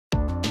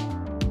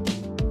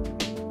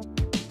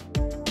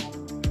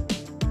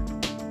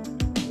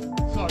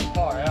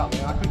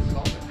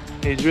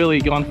He's really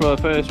gone for a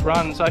first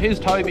run. So here's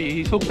Toby,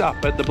 he's hooked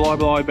up at the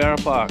Bly Barra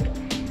Park.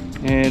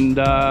 And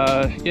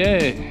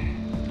yeah,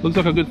 looks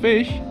like a good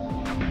fish.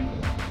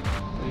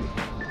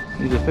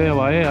 He's a fair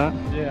way out.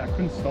 Yeah, I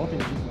couldn't stop him,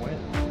 he just went.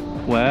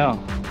 Wow.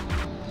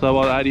 So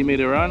what, 80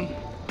 metre run?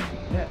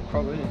 Yeah,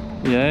 probably.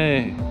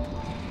 Yeah.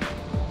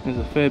 There's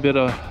a fair bit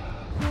of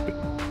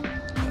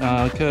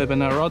curve in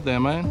that rod there,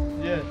 man.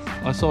 Yes.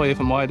 I saw you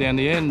from way down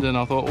the end and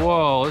I thought,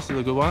 whoa, this is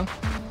a good one.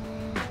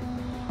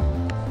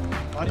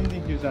 I didn't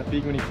think he was that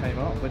big when he came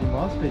up, but he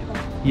must be.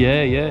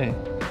 Yeah, yeah.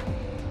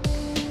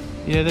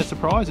 Yeah, they're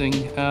surprising.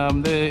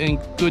 They're in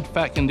good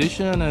fat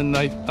condition and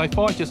they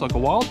fight just like a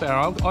wild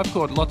barra. I've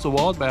caught lots of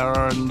wild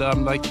barra and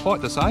they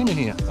fight the same in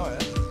here. Oh yeah?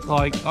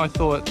 Like, I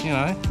thought, you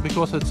know,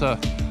 because it's a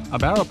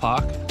barra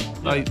park,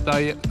 yeah,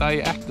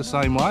 they act the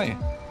same way.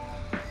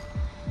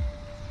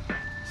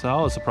 So I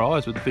was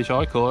surprised with the fish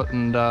I caught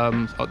and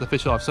the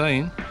fish I've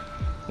seen.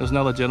 There's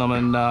another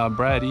gentleman,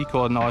 Brad, he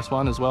caught a nice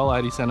one as well,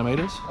 80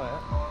 centimetres. Oh yeah?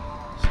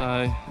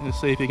 So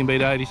let's see if you can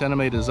beat 80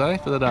 centimetres, eh,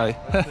 for the day.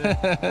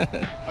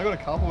 I got a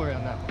couple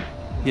around that.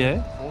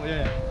 Yeah? Oh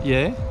yeah.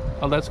 Yeah?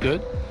 Oh, that's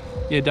good.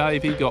 Yeah,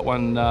 Dave, he got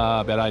one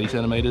about 80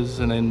 centimetres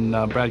and then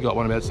Brad got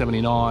one about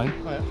 79.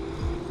 Oh yeah?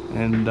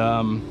 And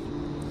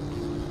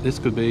this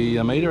could be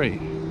a meatery.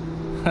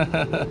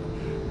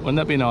 Wouldn't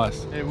that be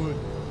nice? Yeah, it would.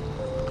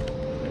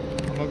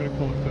 I'm not going to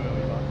call it too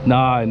early, but...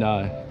 No,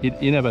 no.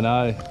 You never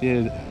know.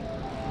 Yeah.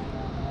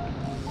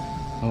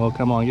 Oh,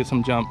 come on, get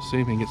some jumps. See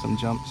if we can get some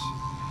jumps.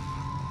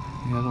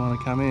 He doesn't want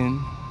to come in.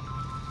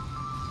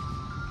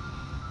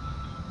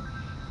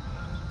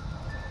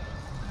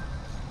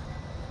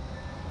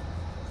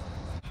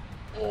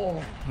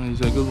 Oh.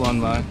 He's a good one,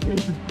 mate.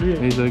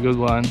 He's a good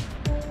one.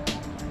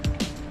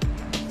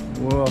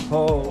 Whoa.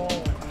 Oh.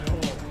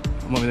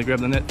 Want me to grab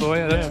the net for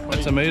you?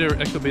 That's a meter.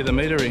 That could be the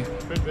meatery.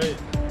 Could be.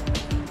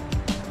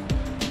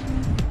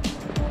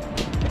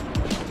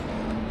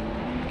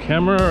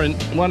 Camera in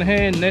one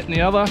hand, net in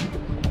the other.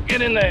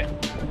 Get in there.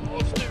 Oh,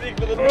 it's too big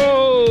for the net.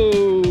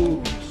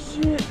 Oh!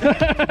 Shit.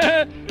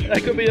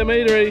 That could be a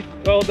meatery.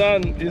 Well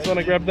done. You just want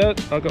to grab that?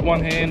 I've got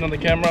one hand on the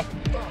camera.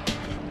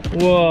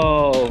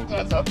 Whoa!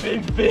 That's a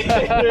big fish.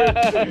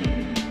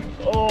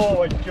 Oh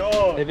my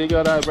god. Have you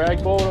got a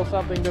brag board or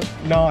something?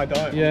 No, I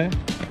don't. Yeah.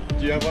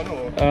 Do you have one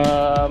or?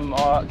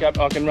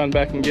 I can run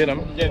back and get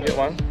them. Yeah, Get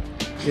one.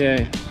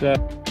 Yeah. So.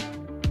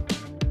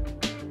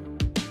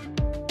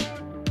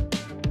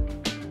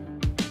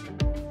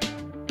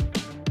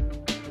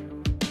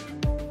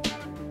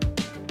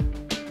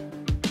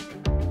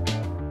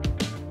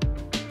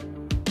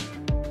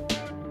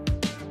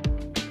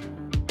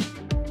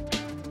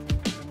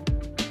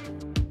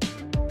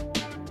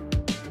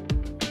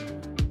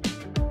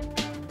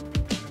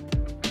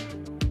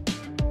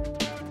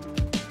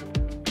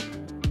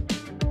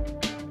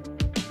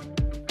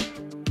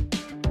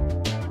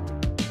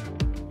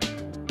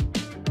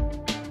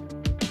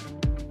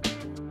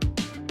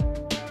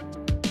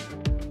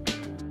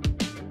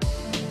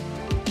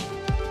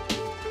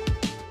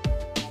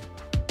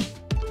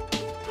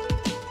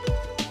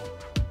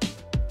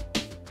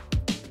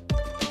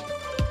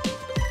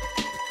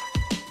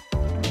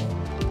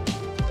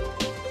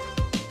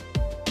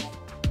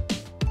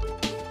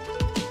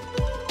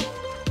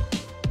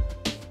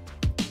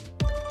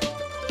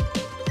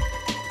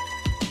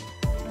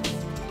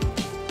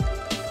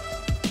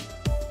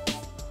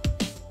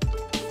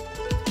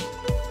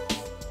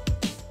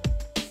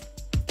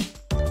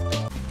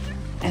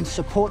 And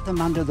support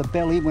them under the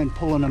belly when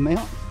pulling them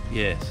out.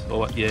 Yes.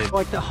 Or yeah. We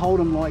like to hold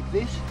them like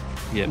this.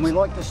 Yes. And we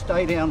like to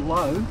stay down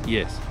low.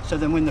 Yes. So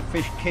then when the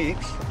fish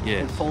kicks,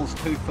 yes, it falls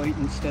 2 feet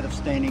instead of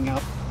standing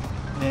up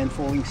and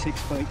falling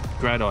 6 feet.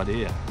 Great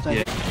idea. So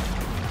yeah.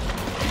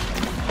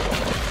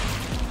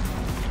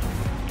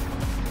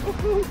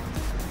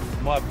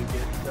 Might be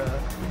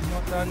he's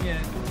not done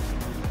yet.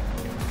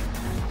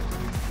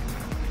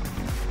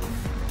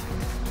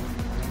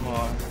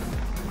 Right.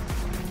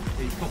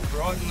 He's hooked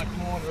right in the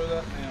corner of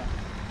that now.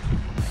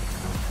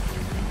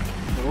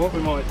 So what we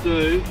might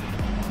do,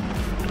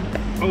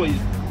 oh, he's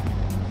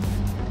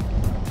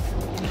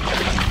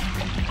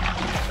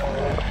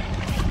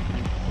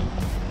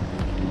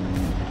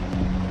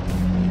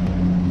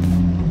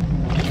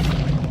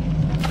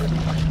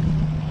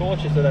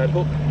cautious of that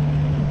hook.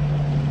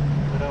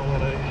 We don't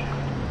want to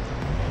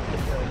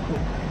get that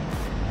hook.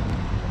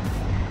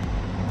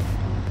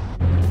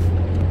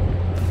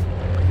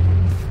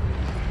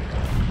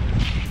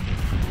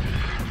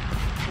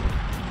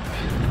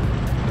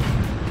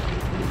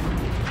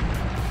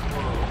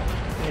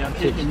 Yeah, I'm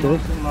taking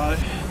nice and low.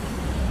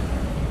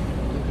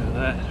 Look at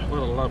that. What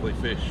a lovely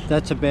fish.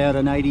 that's about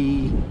an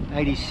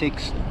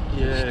 86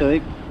 Yeah.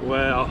 Steve.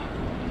 Wow.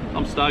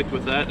 I'm stoked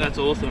with that. That's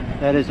awesome.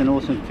 That is an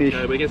awesome fish.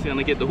 So we're just going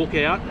to get the hook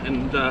out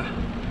and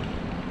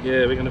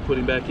yeah, we're going to put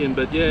him back in.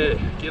 But yeah,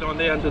 get on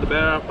down to the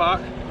Barra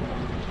Park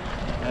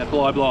at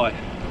Bly.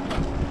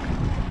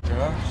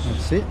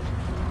 That's it.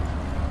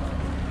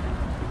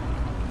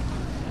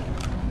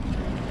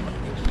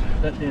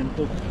 That down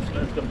hook,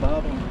 that's got a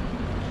barb on.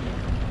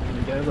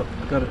 There we go, look,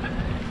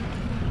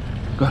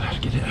 Got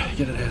it, get it out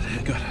of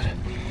there, got it.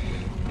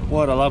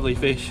 What a lovely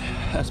fish.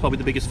 That's probably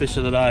the biggest fish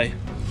of the day.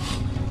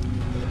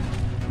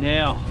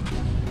 Now,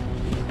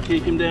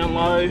 keep him down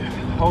low,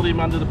 hold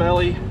him under the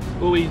belly.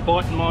 Oh, he's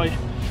biting my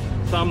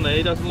thumb there.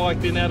 He doesn't like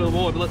being out of the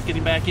water. Let's get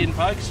him back in,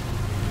 folks,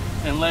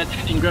 and let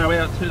him grow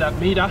out to that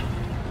meter.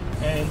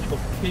 And we'll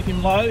keep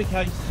him low in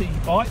case he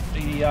bites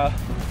the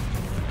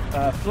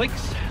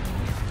flicks.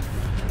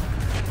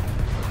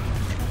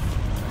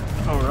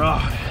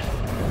 Alright,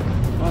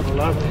 what a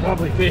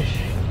lovely fish.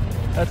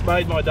 That's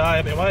made my day.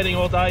 I've been waiting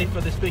all day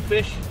for this big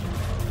fish,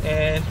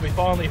 and we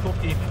finally hooked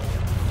him.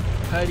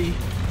 80,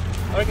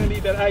 I reckon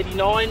it'll be about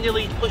 89,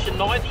 nearly pushing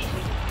 90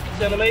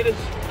 centimetres.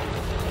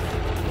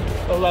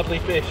 A lovely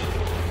fish.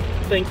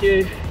 Thank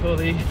you for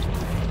the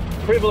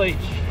privilege.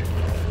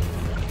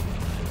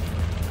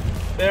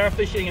 Barra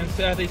fishing in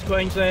southeast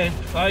Queensland,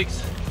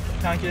 folks.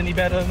 Can't get any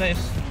better than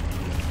this.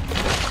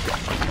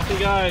 Off he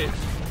goes.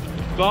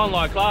 Gone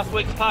like last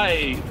week's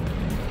pay.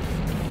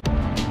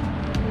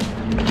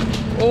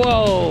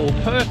 Whoa,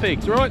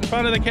 perfect, right in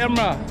front of the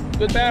camera.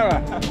 Good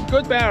Barra,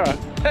 good Barra.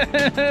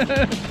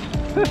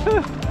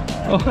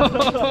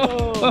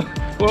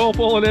 We're all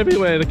falling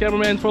everywhere. The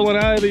cameraman's falling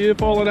over, you're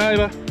falling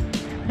over.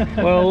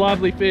 What a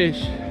lovely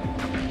fish.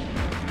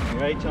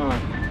 Great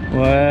time.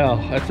 Wow,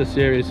 that's a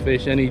serious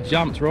fish, and he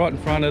jumped right in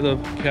front of the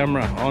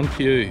camera on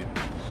cue.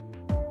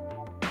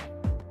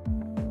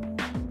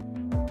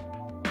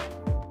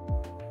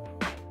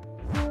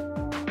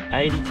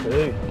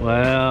 $82.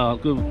 Wow,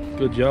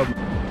 good job.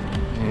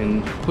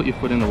 And put your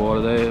foot in the water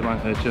there, it won't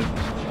hurt you.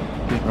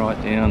 Get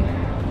right down.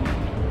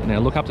 Now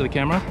look up to the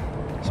camera,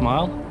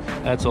 smile.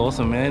 That's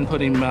awesome, man.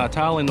 Put him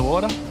tail in the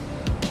water,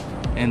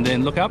 and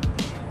then look up.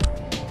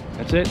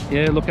 That's it,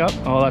 yeah, look up.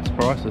 Oh, that's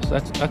priceless.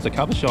 That's a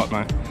cover shot,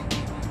 mate.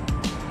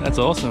 That's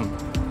awesome.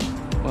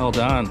 Well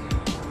done.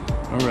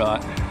 All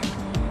right.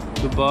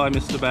 Goodbye,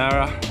 Mr.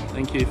 Barra.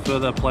 Thank you for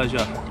the pleasure.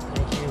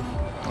 Thank you.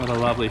 What a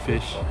lovely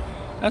fish.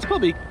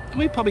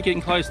 We're probably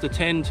getting close to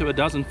 10 to a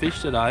dozen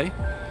fish today.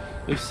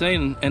 We've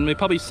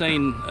probably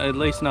seen at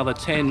least another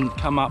 10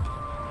 come up,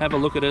 have a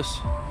look at us,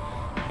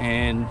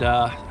 and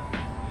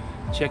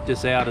check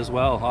this out as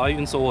well. I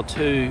even saw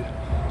two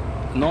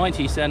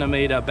 90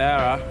 centimetre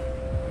Barra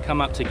come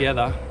up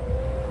together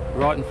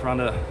right in front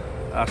of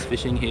us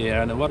fishing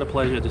here, and what a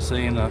pleasure to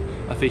seeing a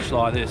fish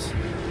like this.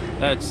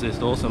 That's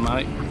just awesome,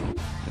 mate.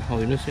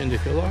 Holy mission, do you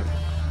feel like?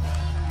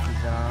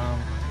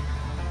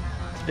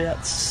 It's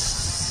about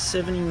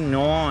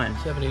 79.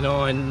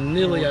 79,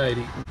 nearly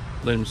 80.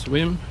 Let him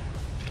swim.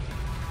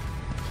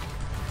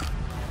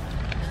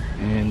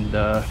 And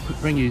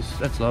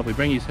that's lovely,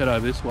 bring his head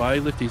over this way,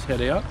 lift his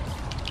head out.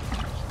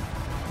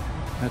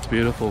 That's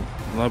beautiful,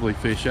 lovely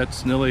fish.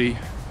 That's nearly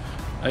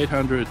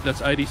 800,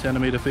 that's 80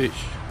 centimetre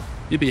fish.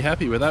 You'd be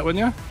happy with that,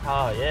 wouldn't you?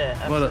 Oh yeah,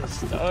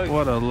 absolutely.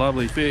 What a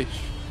lovely fish.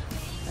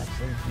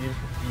 Absolutely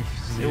beautiful fish.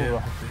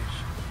 Silver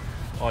fish.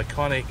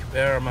 Iconic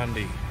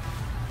Barramundi.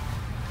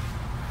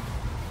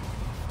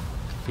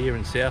 Here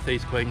in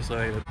southeast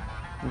Queensland.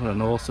 What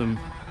an awesome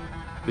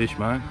fish,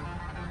 mate.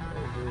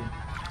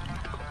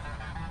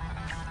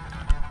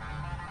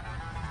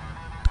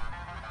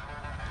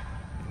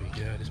 Here we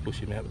go, just push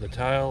him out with the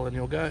tail and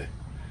he'll go.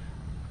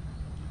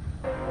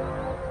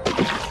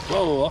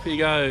 Whoa, off he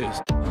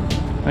goes.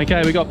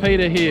 Okay, we got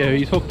Peter here.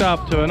 He's hooked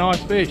up to a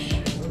nice fish.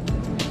 He's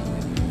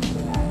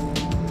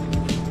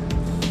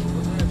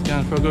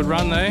going for a good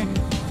run there. And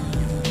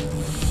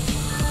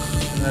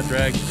that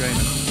drag's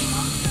screaming.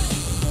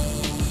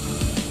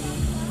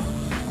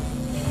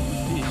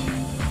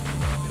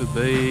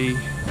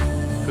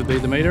 Could be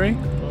the metery.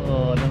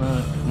 Oh, I don't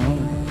know. Oh,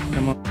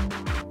 come on.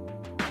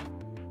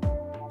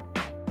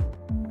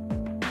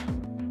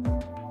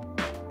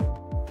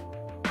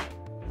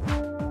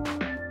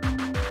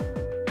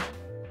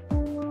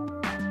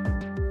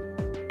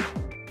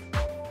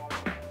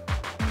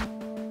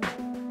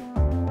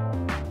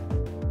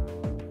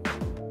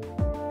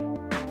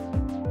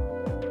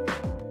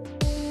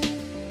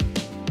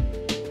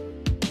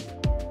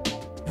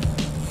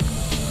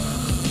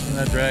 And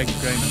that drag's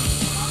screaming.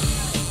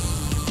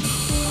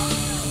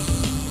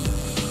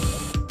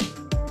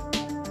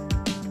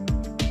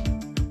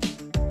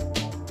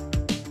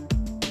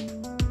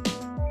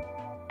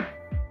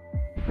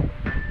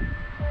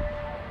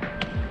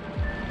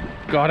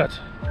 Got it.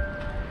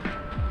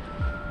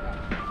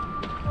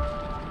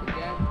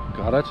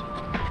 Got it.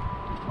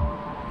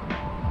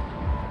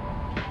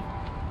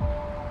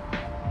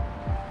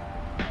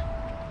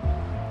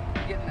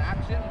 Getting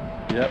action?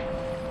 Yep.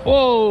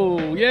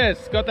 Whoa,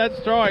 yes, got that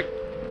strike.